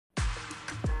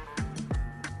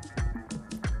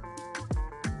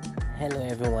Hello,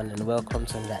 everyone, and welcome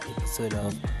to another episode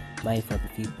of My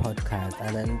Photography Podcast.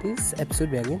 And in this episode,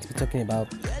 we are going to be talking about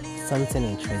something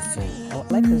interesting. I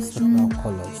would like us to talk about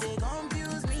colors.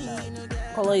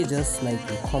 Color is just like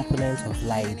a component of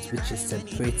light which is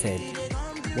separated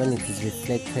when it is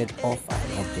reflected off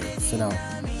an object. So now,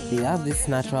 they have this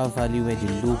natural value where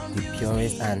they look the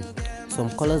purest, and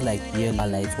some colors like yellow are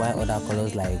light, while other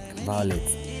colors like violet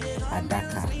are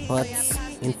darker. But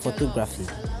in photography,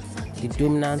 the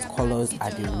dominant colors are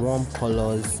the warm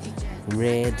colors,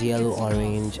 red, yellow,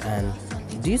 orange, and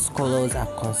these colors are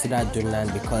considered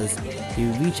dominant because they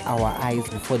reach our eyes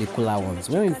before the cooler ones.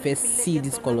 When we first see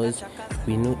these colors,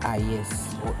 we know,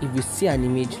 yes. Or if we see an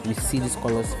image, we see these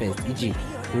colors first, e.g.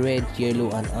 red, yellow,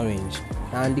 and orange.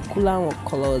 And the cooler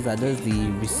colors are just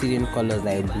the receding colors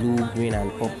like blue, green,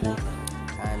 and purple,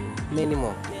 and many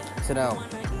more. So now,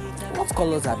 what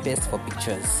colors are best for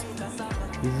pictures?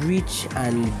 Rich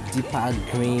and deeper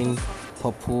green,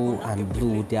 purple, and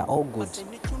blue, they are all good.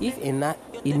 If a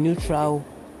neutral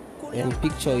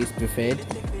picture is preferred,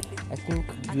 I think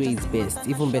gray is best,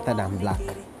 even better than black.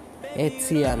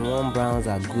 Earthy and warm browns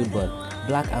are good, but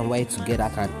black and white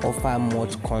together can offer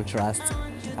much contrast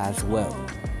as well.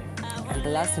 And the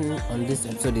last thing on this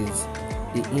episode is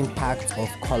the impact of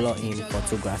color in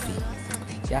photography.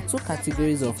 There are two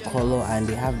categories of color and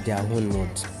they have their own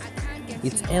mode.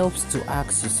 It helps to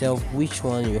ask yourself which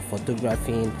one you're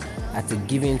photographing at a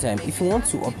given time if you want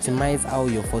to optimize how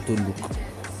your photo look.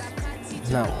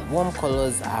 Now, warm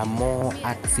colors are more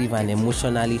active and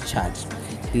emotionally charged.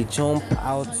 They jump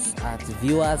out at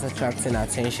viewers, attracting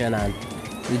attention and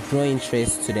they draw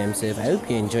interest to themselves. I hope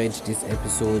you enjoyed this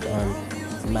episode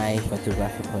on My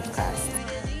Photography Podcast.